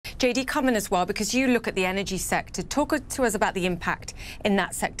JD, come in as well, because you look at the energy sector. Talk to us about the impact in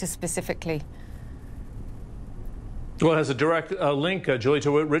that sector specifically. Well, it has a direct link, Julie,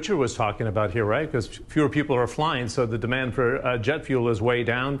 to what Richard was talking about here, right? Because fewer people are flying, so the demand for jet fuel is way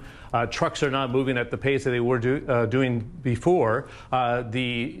down. Trucks are not moving at the pace that they were doing before.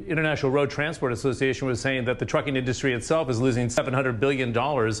 The International Road Transport Association was saying that the trucking industry itself is losing $700 billion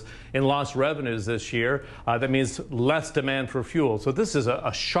in lost revenues this year. That means less demand for fuel. So this is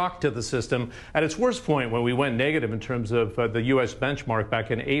a shock to the system. At its worst point, when we went negative in terms of the U.S. benchmark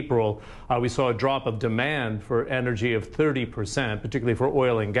back in April, we saw a drop of demand for energy of 30%, particularly for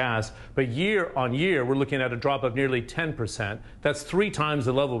oil and gas. But year on year, we're looking at a drop of nearly 10%. That's 3 times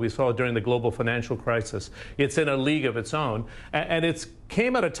the level we saw during the global financial crisis. It's in a league of its own. And it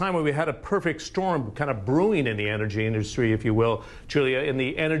came at a time when we had a perfect storm kind of brewing in the energy industry, if you will, Julia, in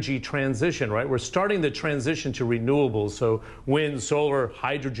the energy transition, right? We're starting the transition to renewables, so wind, solar,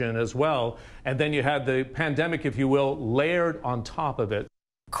 hydrogen as well. And then you had the pandemic, if you will, layered on top of it.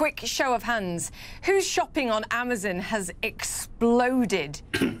 Quick show of hands. Whose shopping on Amazon has exploded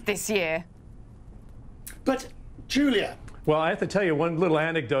this year? But, Julia. Well, I have to tell you one little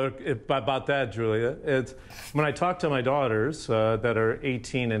anecdote about that, Julia. It's when I talk to my daughters that are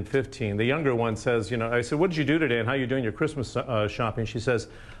 18 and 15, the younger one says, you know, I said, what did you do today and how are you doing your Christmas shopping? She says,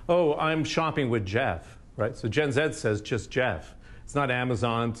 oh, I'm shopping with Jeff, right? So Gen Z says just Jeff. It's not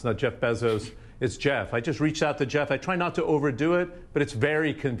Amazon, it's not Jeff Bezos. It's Jeff. I just reached out to Jeff. I try not to overdo it, but it's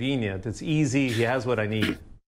very convenient. It's easy. He has what I need.